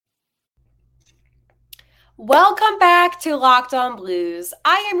Welcome back to Locked On Blues.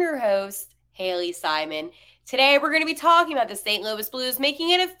 I am your host, Haley Simon. Today we're going to be talking about the St. Louis Blues making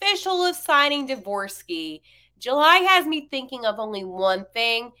it official of signing Dvorsky. July has me thinking of only one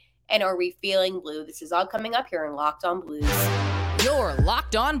thing, and are we feeling blue? This is all coming up here in Locked On Blues. You're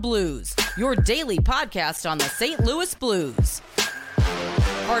Locked On Blues, your daily podcast on the St. Louis Blues.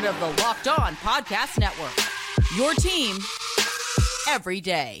 Part of the Locked On Podcast Network, your team every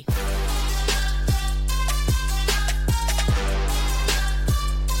day.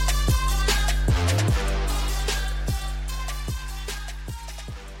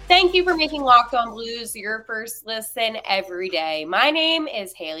 Thank you for making Locked On Blues your first listen every day. My name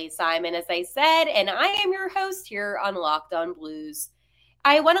is Haley Simon, as I said, and I am your host here on Locked On Blues.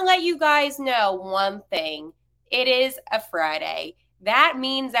 I want to let you guys know one thing. It is a Friday. That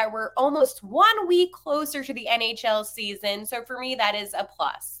means that we're almost 1 week closer to the NHL season, so for me, that is a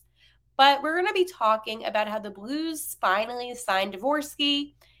plus. But we're going to be talking about how the Blues finally signed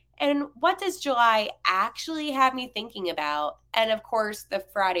Dvorsky, and what does July actually have me thinking about? And of course, the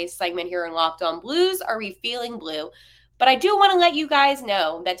Friday segment here in Locked On Blues, Are We Feeling Blue? But I do want to let you guys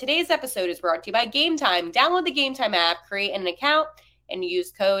know that today's episode is brought to you by Game Time. Download the Game Time app, create an account, and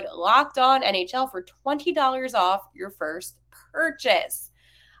use code LOCKEDONNHL for $20 off your first purchase.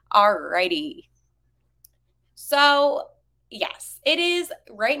 Alrighty. So, yes, it is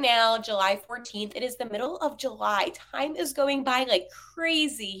right now, July 14th. It is the middle of July. Time is going by like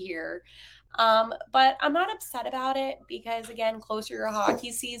crazy here. But I'm not upset about it because, again, closer to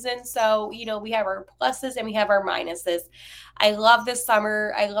hockey season. So, we have our pluses and we have our minuses. I love the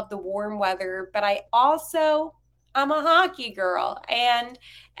summer. I love the warm weather. But I'm a hockey girl. And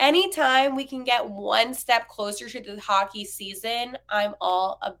anytime we can get one step closer to the hockey season, I'm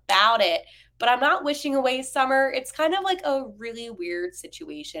all about it. But I'm not wishing away summer. It's kind of like a really weird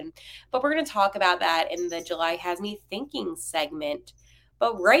situation. But we're going to talk about that in the July Has Me Thinking segment.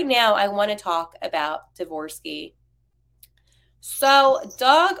 But right now, I want to talk about Dvorsky. So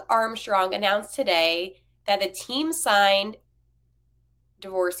Doug Armstrong announced today that the team signed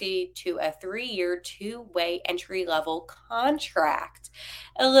Dvorsky to a 3-year, 2-way entry-level contract.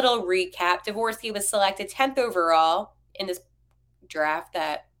 A little recap. Dvorsky was selected 10th overall in this draft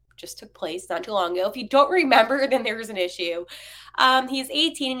that just took place not too long ago. If you don't remember, then there's an issue. He's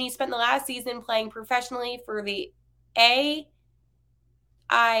 18, and he spent the last season playing professionally for the AIK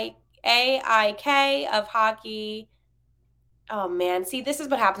of hockey. Oh, man. See, this is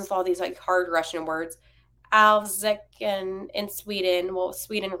what happens with all these hard Russian words. Alvzik in Sweden. Well,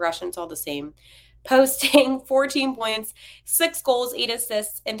 Sweden and Russian, it's all the same. Posting 14 points, 6 goals, 8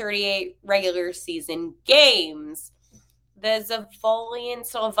 assists in 38 regular season games. The Zavolian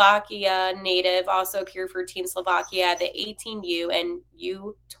Slovakia native also appeared for Team Slovakia at the 18U and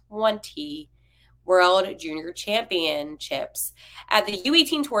U20 World Junior Championships. At the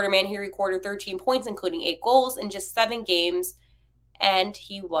U18 tournament, he recorded 13 points, including 8 goals in just 7 games, and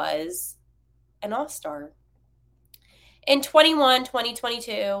he was an all-star. In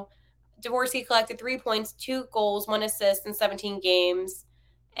 2021-2022, Dvorsky collected 3 points, 2 goals, 1 assist in 17 games,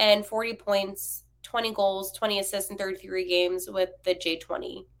 and 40 points, 20 goals, 20 assists in 33 games with the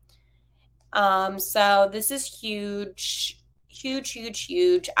J20. So this is huge.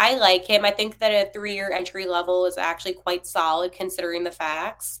 Huge. I like him. I think that a 3-year entry level is actually quite solid considering the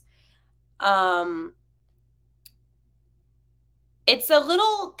facts. It's a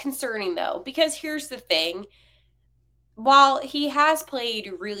little concerning, though, because here's the thing. While he has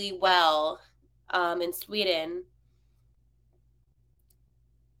played really well in Sweden,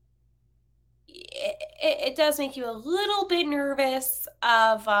 it does make you a little bit nervous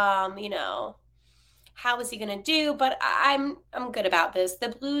of, how is he going to do? But I'm good about this. The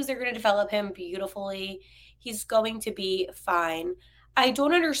Blues are going to develop him beautifully. He's going to be fine. I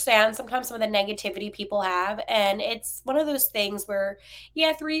don't understand sometimes some of the negativity people have, and it's one of those things where,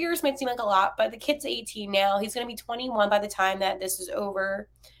 3 years might seem like a lot, but the kid's 18 now. He's going to be 21 by the time that this is over.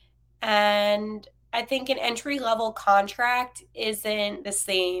 And I think an entry-level contract isn't the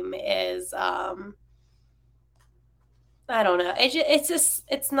same as, I don't know.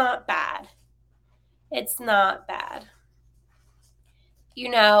 It's not bad. It's not bad.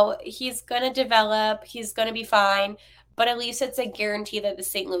 He's going to develop. He's going to be fine. But at least it's a guarantee that the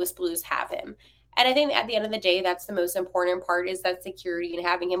St. Louis Blues have him. And I think at the end of the day, that's the most important part, is that security and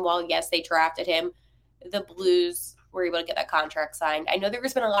having him. While, yes, they drafted him, the Blues were able to get that contract signed. I know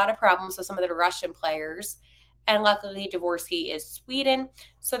there's been a lot of problems with some of the Russian players, and luckily Dvorsky is Sweden,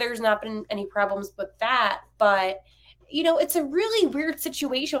 so there's not been any problems with that. But, it's a really weird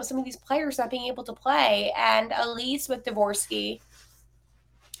situation with some of these players not being able to play, and at least with Dvorsky,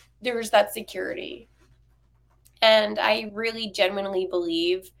 there's that security. And I really genuinely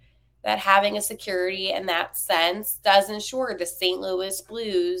believe that having a security in that sense does ensure the St. Louis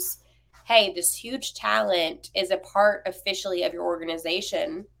Blues, hey, this huge talent is a part officially of your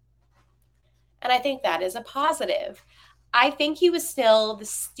organization. And I think that is a positive. I think he was still the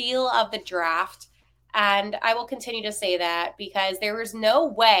steal of the draft. And I will continue to say that because there was no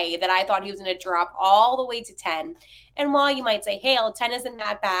way that I thought he was going to drop all the way to 10. And while you might say, hey, 10 isn't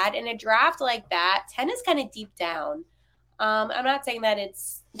that bad, in a draft like that, 10 is kind of deep down. I'm not saying that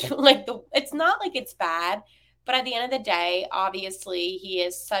it's it's not like it's bad, but at the end of the day, obviously he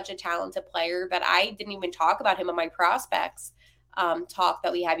is such a talented player that I didn't even talk about him on my prospects talk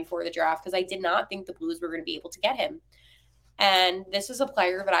that we had before the draft because I did not think the Blues were going to be able to get him. And this is a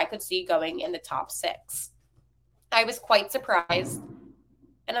player that I could see going in the top 6. I was quite surprised,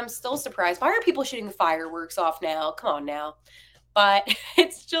 and I'm still surprised. Why are people shooting fireworks off now? Come on now. But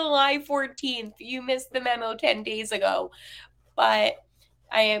it's July 14th. You missed the memo 10 days ago. But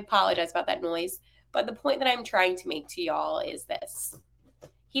I apologize about that noise. But the point that I'm trying to make to y'all is this.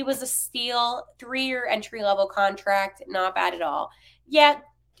 He was a steal, 3-year entry-level contract, not bad at all. Yet,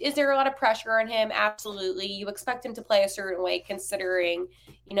 is there a lot of pressure on him? Absolutely. You expect him to play a certain way considering,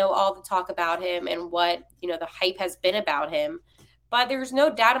 all the talk about him and what, the hype has been about him. But there's no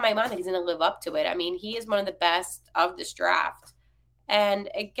doubt in my mind that he's going to live up to it. I mean, he is one of the best of this draft. And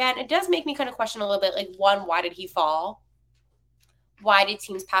again, it does make me kind of question a little bit, one, why did he fall? Why did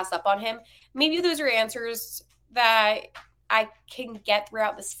teams pass up on him? Maybe those are answers that I can get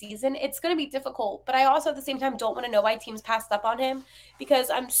throughout the season. It's going to be difficult, but I also at the same time don't want to know why teams passed up on him because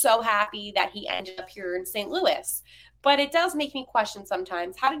I'm so happy that he ended up here in St. Louis. But it does make me question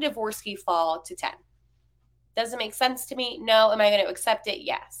sometimes, how did Dvorsky fall to 10? Does it make sense to me? No. Am I going to accept it?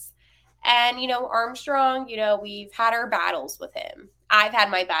 Yes. And, Armstrong, we've had our battles with him. I've had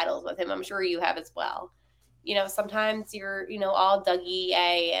my battles with him. I'm sure you have as well. Sometimes you're, all Dougie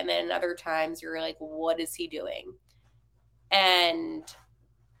A, and then other times you're like, what is he doing? And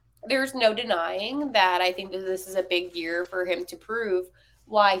there's no denying that I think that this is a big year for him to prove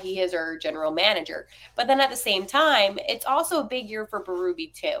why he is our general manager. But then at the same time, it's also a big year for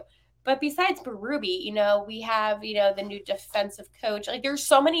Berube too. But besides Berube, we have, the new defensive coach. There's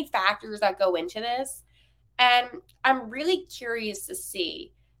so many factors that go into this. And I'm really curious to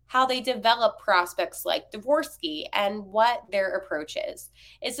see how they develop prospects like Dvorsky and what their approach is.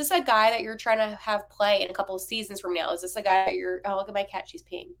 Is this a guy that you're trying to have play in a couple of seasons from now? Is this a guy that look at my cat, she's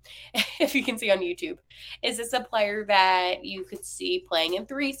peeing, if you can see on YouTube. Is this a player that you could see playing in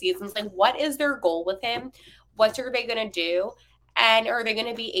 3 seasons? What is their goal with him? What are they going to do? And are they going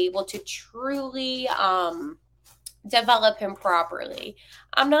to be able to truly develop him properly?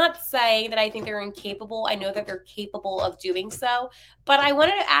 I'm not saying that I think they're incapable. I know that they're capable of doing so. But I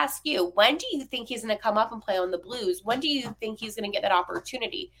wanted to ask you, when do you think he's going to come up and play on the Blues? When do you think he's going to get that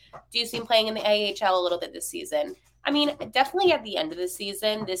opportunity? Do you see him playing in the AHL a little bit this season? I mean, definitely at the end of the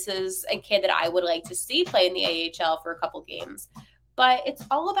season, this is a kid that I would like to see play in the AHL for a couple games. But it's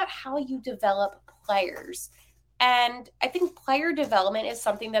all about how you develop players. And I think player development is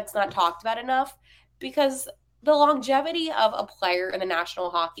something that's not talked about enough because the longevity of a player in the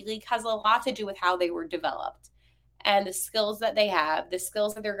National Hockey League has a lot to do with how they were developed and the skills that they have, the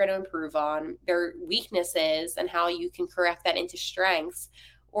skills that they're going to improve on, their weaknesses, and how you can correct that into strengths,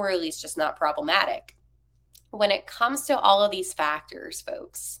 or at least just not problematic. When it comes to all of these factors,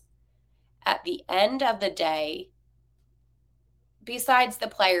 folks, at the end of the day, besides the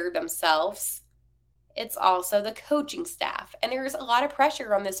player themselves, it's also the coaching staff. And there's a lot of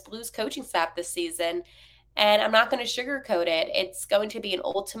pressure on this Blues coaching staff this season. And I'm not going to sugarcoat it. It's going to be an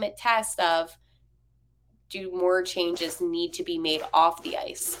ultimate test of, do more changes need to be made off the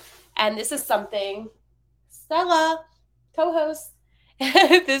ice? And this is something, Stella, co-host,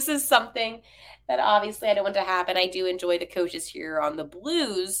 this is something that obviously I don't want to happen. I do enjoy the coaches here on the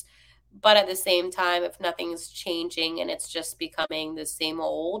Blues, but at the same time, if nothing's changing and it's just becoming the same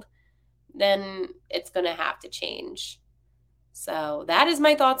old, then it's going to have to change. So that is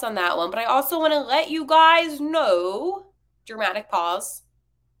my thoughts on that one. But I also want to let you guys know, dramatic pause,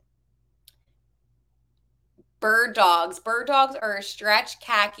 Bird Dogs. Bird Dogs are a stretch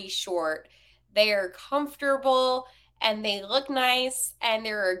khaki short. They are comfortable and they look nice and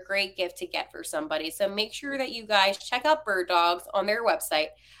they're a great gift to get for somebody. So make sure that you guys check out Bird Dogs on their website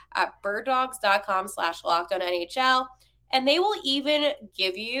at birddogs.com/LockedOnNHL. And they will even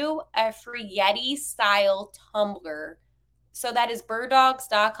give you a free Yeti style tumbler. So that is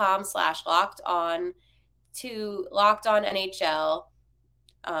birddogs.com/LockedOn to LockedOnNHL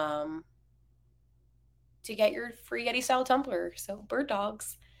to get your free Yeti style tumbler. So Bird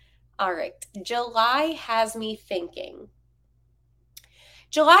Dogs. All right. July has me thinking.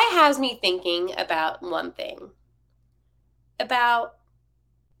 July has me thinking about one thing. About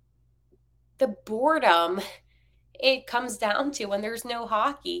the boredom it comes down to when there's no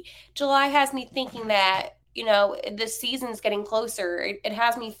hockey. July has me thinking that, the season's getting closer. It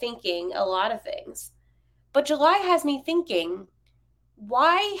has me thinking a lot of things. But July has me thinking,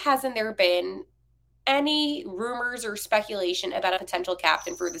 why hasn't there been any rumors or speculation about a potential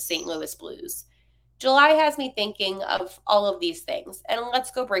captain for the St. Louis Blues? July has me thinking of all of these things. And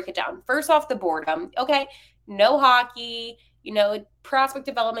let's go break it down. First off, the boredom. Okay, no hockey. Prospect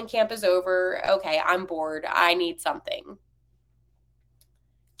development camp is over. Okay, I'm bored. I need something.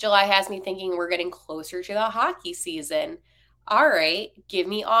 July has me thinking we're getting closer to the hockey season. All right, give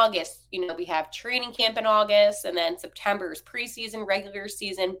me August. We have training camp in August, and then September's preseason, regular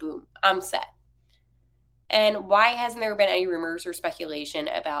season. Boom, I'm set. And why hasn't there been any rumors or speculation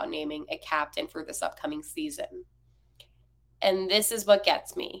about naming a captain for this upcoming season? And this is what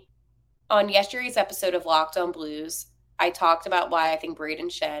gets me. On yesterday's episode of Locked On Blues, I talked about why I think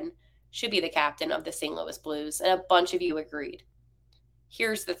Brayden Schenn should be the captain of the St. Louis Blues, and a bunch of you agreed.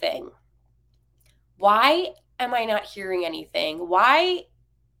 Here's the thing. Why am I not hearing anything? Why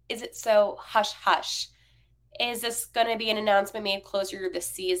is it so hush-hush? Is this going to be an announcement made closer to the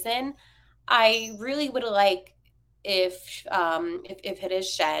season? I really would like if it is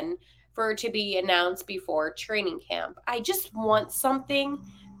Schenn, for it to be announced before training camp. I just want something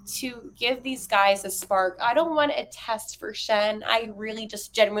to give these guys a spark. I don't want a test for Schenn. I really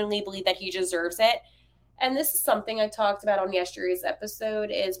just genuinely believe that he deserves it. And this is something I talked about on yesterday's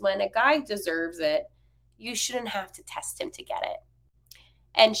episode, is when a guy deserves it, you shouldn't have to test him to get it.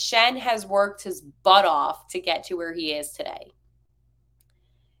 And Schenn has worked his butt off to get to where he is today.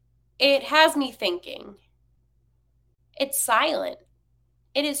 It has me thinking. It's silent.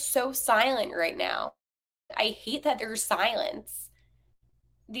 It is so silent right now. I hate that there's silence.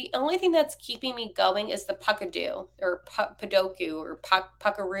 The only thing that's keeping me going is the puckadoo, or padoku, or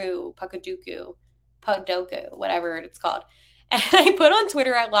puckaroo, padoku, whatever it's called. And I put on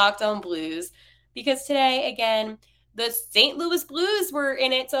Twitter at Locked On Blues, because today, again, the St. Louis Blues were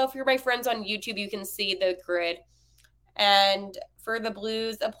in it. So if you're my friends on YouTube, you can see the grid. And for the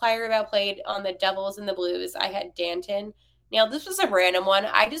Blues, a player that played on the Devils and the Blues, I had Danton. Now, this was a random one.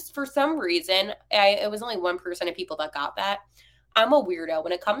 For some reason, it was only 1% of people that got that. I'm a weirdo.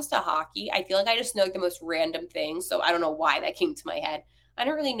 When it comes to hockey, I feel like I just know the most random things. So I don't know why that came to my head. I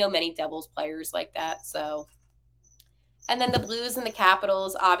don't really know many Devils players like that. So, and then the Blues and the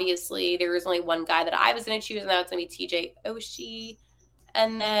Capitals, obviously, there was only one guy that I was going to choose, and that was going to be TJ Oshie.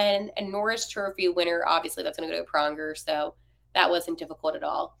 And then a Norris Trophy winner, obviously, that's going to go to Pronger. So that wasn't difficult at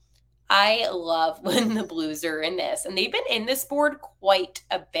all. I love when the Blues are in this, and they've been in this board quite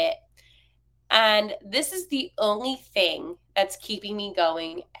a bit. And this is the only thing that's keeping me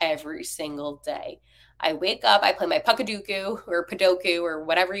going every single day. I wake up, I play my puckadoku or padoku or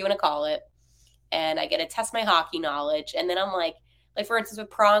whatever you want to call it, and I get to test my hockey knowledge. And then I'm like for instance, with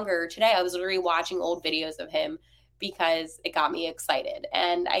Pronger, today I was literally watching old videos of him because it got me excited.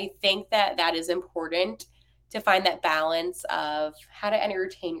 And I think that that is important, to find that balance of how to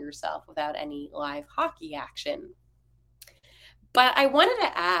entertain yourself without any live hockey action. But I wanted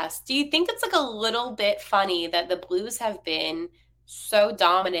to ask, do you think it's a little bit funny that the Blues have been so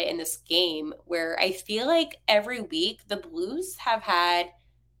dominant in this game, where I feel like every week the Blues have had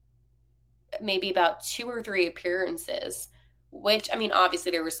maybe about 2 or 3 appearances, which, I mean,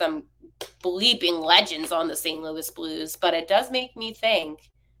 obviously there were some bleeping legends on the St. Louis Blues, but it does make me think,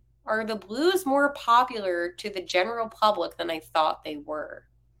 are the Blues more popular to the general public than I thought they were?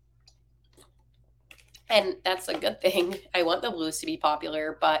 And that's a good thing. I want the Blues to be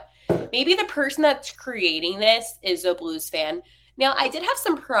popular, but maybe the person that's creating this is a Blues fan. Now, I did have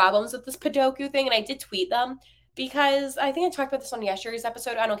some problems with this Padoku thing, and I did tweet them, because I think I talked about this on yesterday's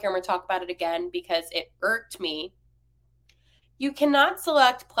episode. I don't care. I'm going to talk about it again because it irked me. You cannot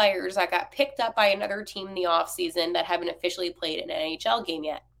select players that got picked up by another team in the offseason that haven't officially played an NHL game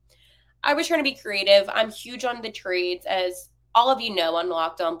yet. I was trying to be creative. I'm huge on the trades. As all of you know, on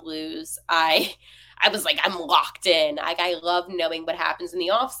Locked On Blues, I was like, I'm locked in. I love knowing what happens in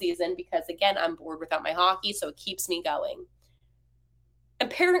the offseason because, again, I'm bored without my hockey, so it keeps me going.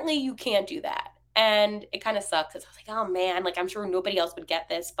 Apparently, you can't do that. And it kind of sucks. I was like, oh, man, I'm sure nobody else would get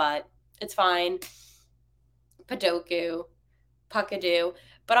this, but it's fine. Padoku, puckadoo.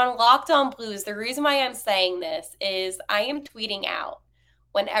 But on Locked On Blues, the reason why I'm saying this is I am tweeting out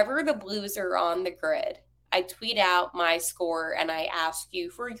whenever the Blues are on the grid. I tweet out my score and I ask you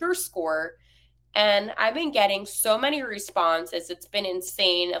for your score. And I've been getting so many responses. It's been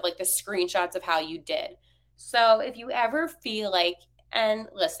insane of like the screenshots of how you did. So if you ever feel like, and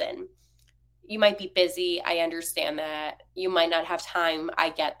listen, you might be busy. I understand that. You might not have time. I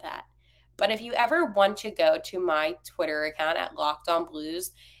get that. But if you ever want to go to my Twitter account at Locked On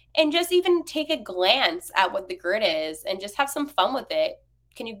Blues and just even take a glance at what the grid is and just have some fun with it,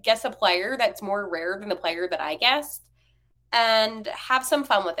 can you guess a player that's more rare than the player that I guessed? And have some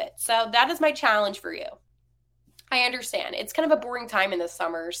fun with it. So that is my challenge for you. I understand. It's kind of a boring time in the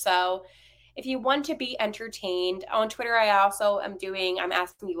summer. So if you want to be entertained on Twitter, I'm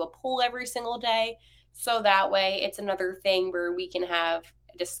asking you a poll every single day. So that way it's another thing where we can have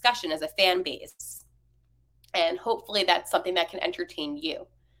a discussion as a fan base. And hopefully that's something that can entertain you.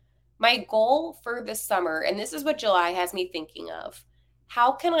 My goal for this summer, and this is what July has me thinking of,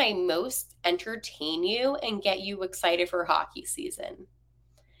 how can I most entertain you and get you excited for hockey season?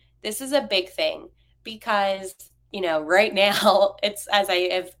 This is a big thing because, right now, it's, as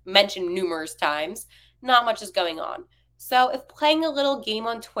I have mentioned numerous times, not much is going on. So if playing a little game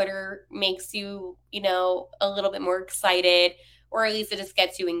on Twitter makes you, a little bit more excited, or at least it just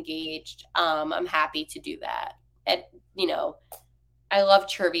gets you engaged, I'm happy to do that. And, I love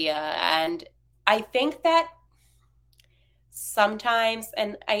trivia, and I think that sometimes,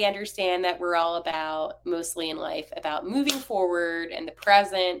 and I understand that we're all about, mostly in life, about moving forward and the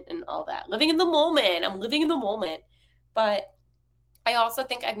present and all that, living in the moment. I'm living in the moment. But I also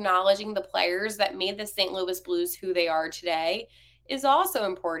think acknowledging the players that made the St. Louis Blues who they are today is also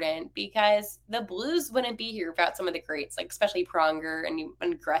important, because the Blues wouldn't be here without some of the greats, like especially Pronger and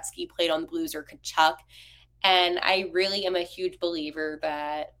when Gretzky played on the Blues, or Kachuk. And I really am a huge believer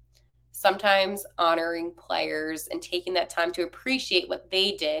that sometimes honoring players and taking that time to appreciate what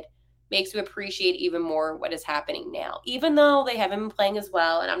they did makes you appreciate even more what is happening now. Even though they haven't been playing as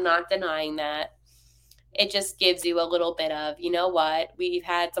well, and I'm not denying that, it just gives you a little bit of, you know what, we've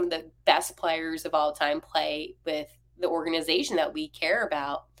had some of the best players of all time play with the organization that we care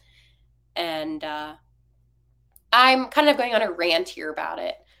about. And I'm kind of going on a rant here about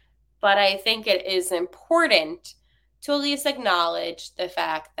it, but I think it is important to at least acknowledge the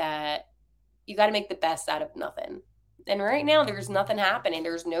fact that you got to make the best out of nothing. And right now, there's nothing happening.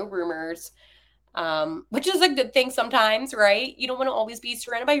 There's no rumors, which is a good thing sometimes, right? You don't want to always be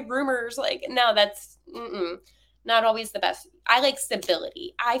surrounded by rumors. Like, no, that's not always the best. I like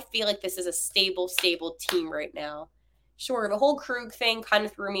stability. I feel like this is a stable team right now. Sure, the whole Krug thing kind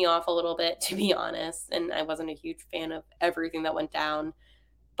of threw me off a little bit, to be honest. And I wasn't a huge fan of everything that went down.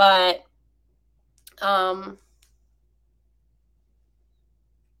 But,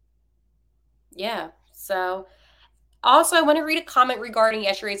 yeah, so also I want to read a comment regarding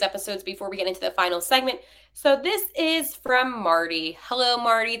yesterday's episodes before we get into the final segment. So this is from Marty. Hello,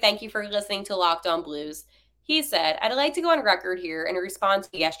 Marty. Thank you for listening to Locked On Blues. He said, I'd like to go on record here and respond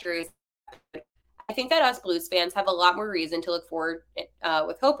to yesterday's episode. I think that us Blues fans have a lot more reason to look forward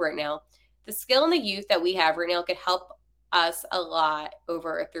with hope right now. The skill and the youth that we have right now could help us a lot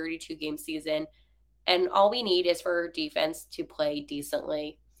over a 32-game season, and all we need is for our defense to play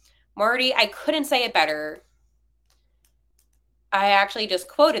decently. Marty, I couldn't say it better. I actually just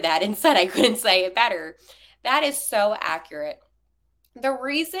quoted that and said I couldn't say it better. That is so accurate. The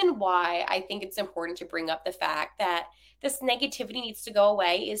reason why I think it's important to bring up the fact that this negativity needs to go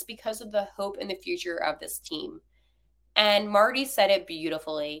away is because of the hope in the future of this team. And Marty said it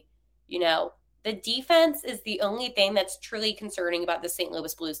beautifully. The defense is the only thing that's truly concerning about the St.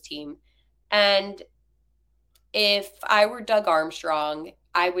 Louis Blues team. And if I were Doug Armstrong,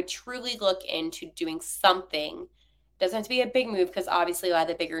 I would truly look into doing something. Doesn't have to be a big move, because obviously a lot of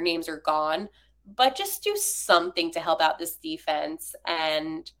the bigger names are gone, but just do something to help out this defense.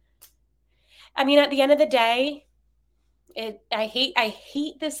 And I mean, at the end of the day, I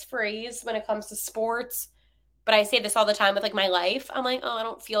hate this phrase when it comes to sports, but I say this all the time with like my life. I'm like, oh, I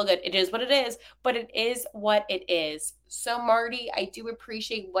don't feel good. It is what it is, but it is what it is. So Marty, I do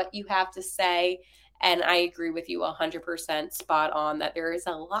appreciate what you have to say. And I agree with you 100% spot on that there is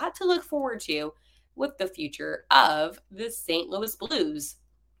a lot to look forward to with the future of the St. Louis Blues.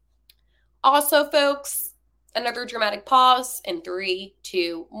 Also, folks, another dramatic pause in 3,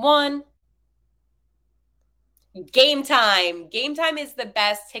 2, 1. Game Time. Game Time is the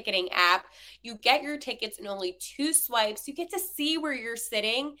best ticketing app. You get your tickets in only 2 swipes. You get to see where you're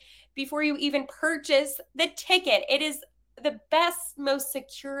sitting before you even purchase the ticket. It is the best, most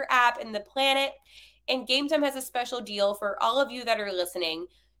secure app in the planet. And Game Time has a special deal for all of you that are listening.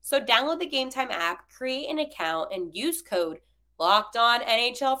 So download the Game Time app, create an account, and use code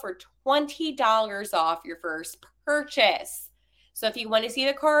LOCKEDONNHL for $20 off your first purchase. So if you want to see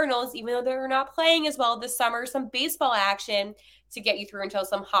the Cardinals, even though they're not playing as well this summer, some baseball action to get you through until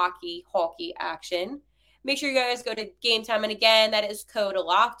some hockey action. Make sure you guys go to Game Time. And again, that is code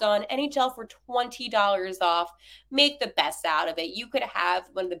Locked On NHL for $20 off. Make the best out of it. You could have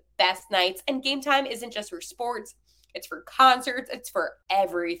one of the best nights. And Game Time isn't just for sports. It's for concerts. It's for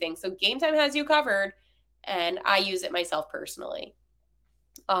everything. So Game Time has you covered. And I use it myself personally.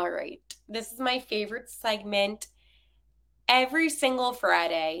 All right. This is my favorite segment. Every single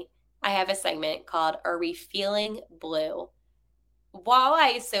Friday, I have a segment called Are We Feeling Blue? While I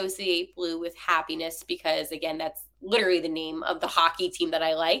associate blue with happiness, because again, that's literally the name of the hockey team that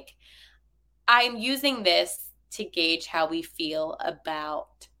I like, I'm using this to gauge how we feel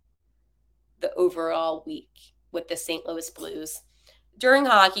about the overall week with the St. Louis Blues. During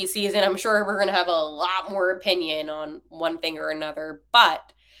hockey season, I'm sure we're going to have a lot more opinion on one thing or another,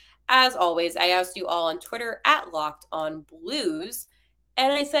 but as always, I asked you all on Twitter at Locked On Blues,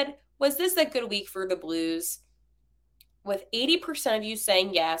 and I said, was this a good week for the Blues? With 80% of you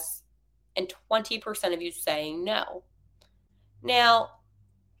saying yes and 20% of you saying no. Now,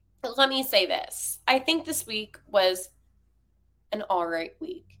 let me say this. I think this week was an all right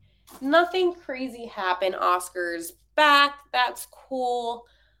week. Nothing crazy happened. Oscar's back. That's cool.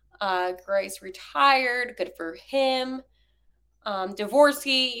 Grace retired. Good for him.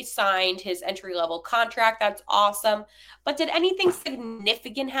 Dvorsky signed his entry-level contract. That's awesome. But did anything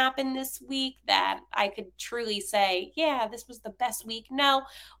significant happen this week that I could truly say, yeah, this was the best week? No.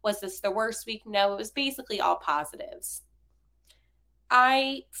 Was this the worst week? No. It was basically all positives.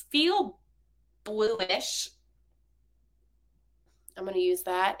 I feel bluish. I'm going to use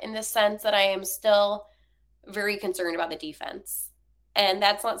that in the sense that I am still very concerned about the defense. And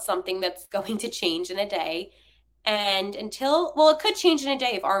that's not something that's going to change in a day. And it could change in a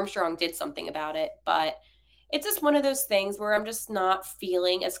day if Armstrong did something about it, but it's just one of those things where I'm just not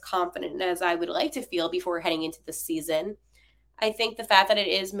feeling as confident as I would like to feel before heading into the season. I think the fact that it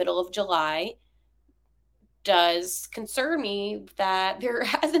is middle of July does concern me that there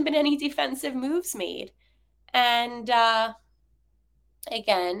hasn't been any defensive moves made. And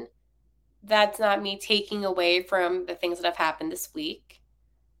again, that's not me taking away from the things that have happened this week.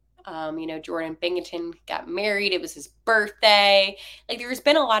 Jordan Binghamton got married. It was his birthday. There's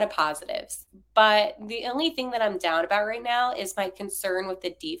been a lot of positives. But the only thing that I'm down about right now is my concern with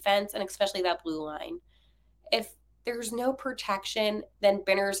the defense, and especially that blue line. If there's no protection, then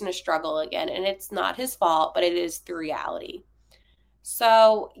Binner's going to struggle again. And it's not his fault, but it is the reality.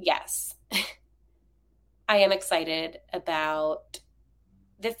 So, yes, I am excited about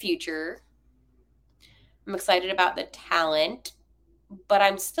the future. I'm excited about the talent. But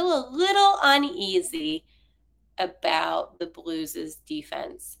I'm still a little uneasy about the Blues'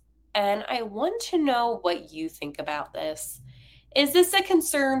 defense. And I want to know what you think about this. Is this a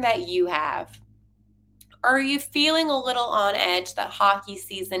concern that you have? Are you feeling a little on edge that hockey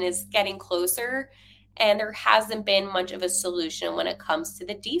season is getting closer and there hasn't been much of a solution when it comes to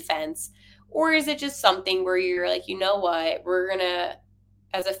the defense? Or is it just something where you're like, you know what, we're going to,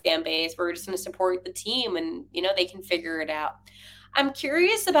 as a fan base, we're just going to support the team and, they can figure it out. I'm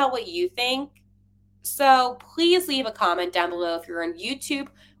curious about what you think, so please leave a comment down below if you're on YouTube,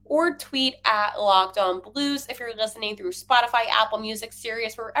 or tweet at Locked On Blues if you're listening through Spotify, Apple Music,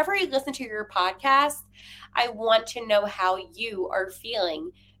 Sirius, wherever you listen to your podcast. I want to know how you are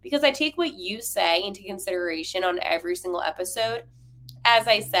feeling, because I take what you say into consideration on every single episode. As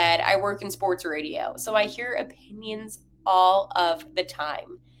I said, I work in sports radio, so I hear opinions all of the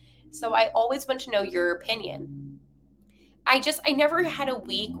time. So I always want to know your opinion. I never had a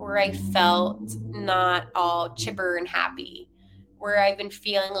week where I felt not all chipper and happy, where I've been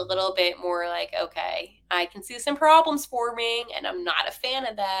feeling a little bit more like, okay, I can see some problems forming and I'm not a fan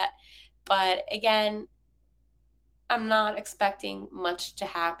of that. But again, I'm not expecting much to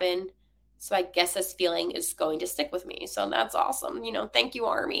happen. So I guess this feeling is going to stick with me. So that's awesome. Thank you,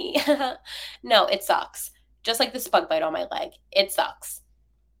 Army. No, it sucks. Just like this bug bite on my leg. It sucks.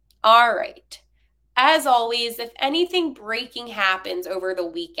 All right. As always, if anything breaking happens over the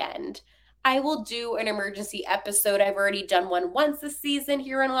weekend, I will do an emergency episode. I've already done one once this season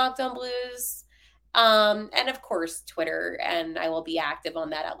here in Locked On Blues. And of course, Twitter, and I will be active on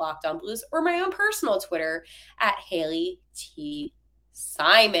that at Locked On Blues, or my own personal Twitter at Haley T.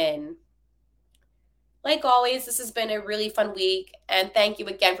 Simon. Like always, this has been a really fun week, and thank you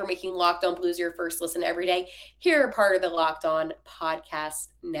again for making Locked On Blues your first listen every day. Here, part of the Locked On Podcast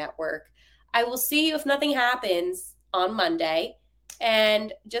Network. I will see you if nothing happens on Monday.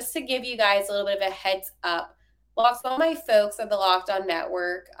 And just to give you guys a little bit of a heads up, lots of my folks at the Locked On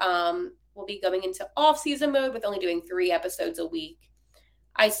Network we'll be going into off-season mode with only doing 3 episodes a week.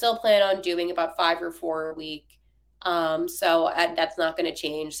 I still plan on doing about 5 or 4 a week. So that's not going to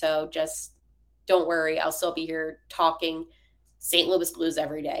change. So just don't worry. I'll still be here talking St. Louis Blues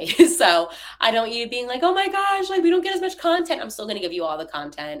every day. So I don't want you being like, oh my gosh, like we don't get as much content. I'm still going to give you all the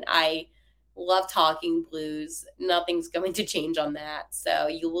content. I love talking Blues. Nothing's going to change on that. So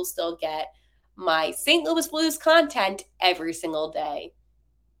you will still get my St. Louis Blues content every single day.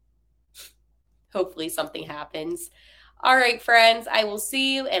 Hopefully something happens. All right, friends, I will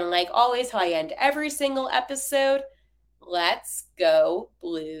see you. And like always, how I end every single episode, let's go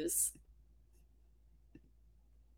Blues.